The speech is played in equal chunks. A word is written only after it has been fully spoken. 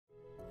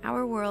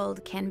Our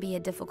world can be a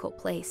difficult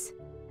place,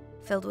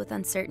 filled with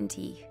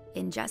uncertainty,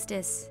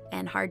 injustice,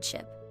 and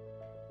hardship.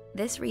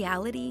 This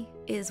reality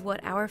is what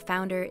our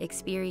founder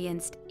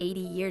experienced 80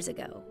 years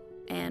ago,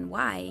 and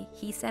why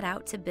he set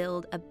out to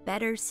build a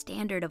better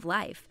standard of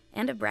life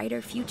and a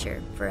brighter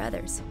future for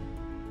others.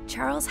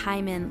 Charles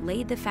Hyman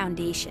laid the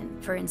foundation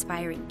for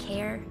inspiring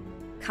care,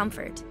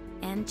 comfort,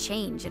 and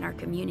change in our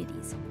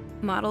communities.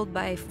 Modeled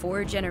by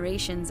 4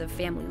 generations of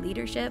family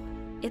leadership,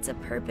 it's a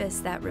purpose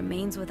that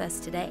remains with us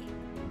today.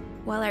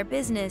 While our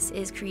business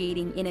is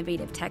creating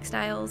innovative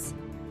textiles,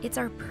 it's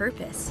our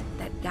purpose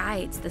that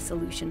guides the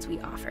solutions we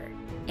offer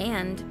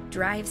and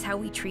drives how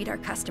we treat our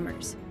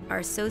customers, our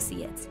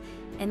associates,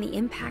 and the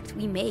impact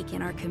we make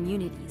in our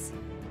communities.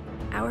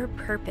 Our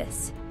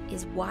purpose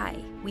is why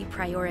we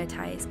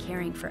prioritize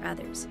caring for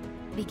others,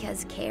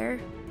 because care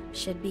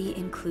should be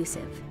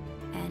inclusive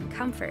and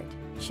comfort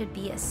should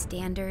be a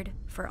standard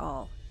for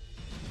all.